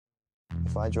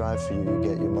If I drive for you, you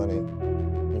get your money.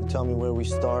 You tell me where we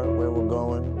start, where we're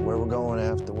going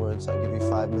afterwards. I give you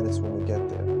 5 minutes when we get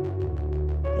there.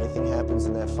 Anything happens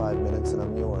in that 5 minutes and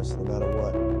I'm yours, no matter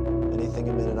what. Anything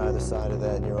a minute either side of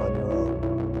that and you're on your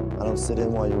own. I don't sit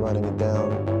in while you're running it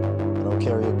down. I don't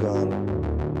carry a gun.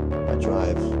 I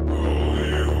drive.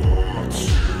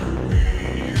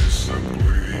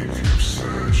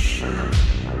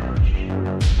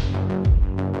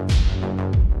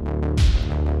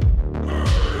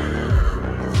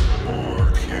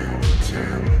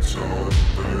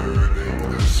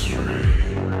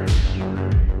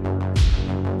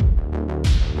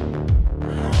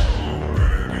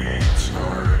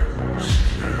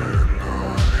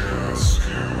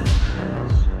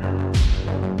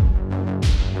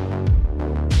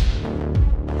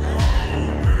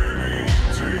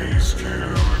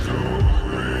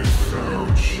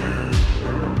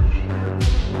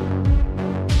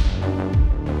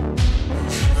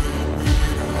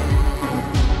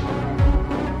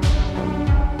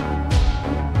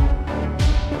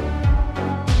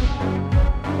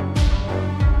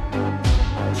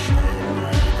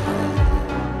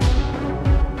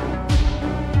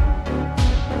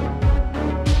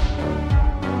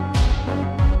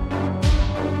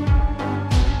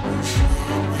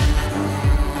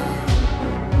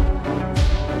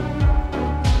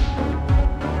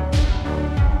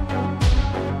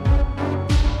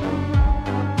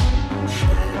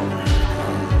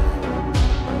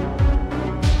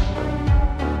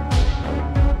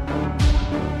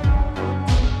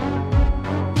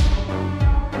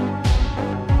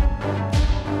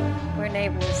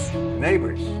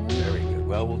 Neighbors. Very good.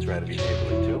 Well, we'll try to be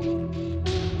neighborly too.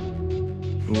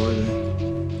 Who are they?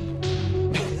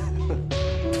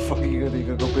 The fuck are you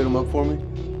gonna go beat them up for me?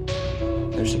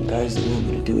 There's some guys that want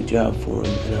me to do a job for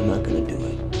them, and I'm not gonna do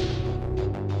it.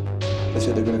 They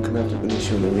said they're gonna come after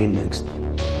Benicio and Marine next.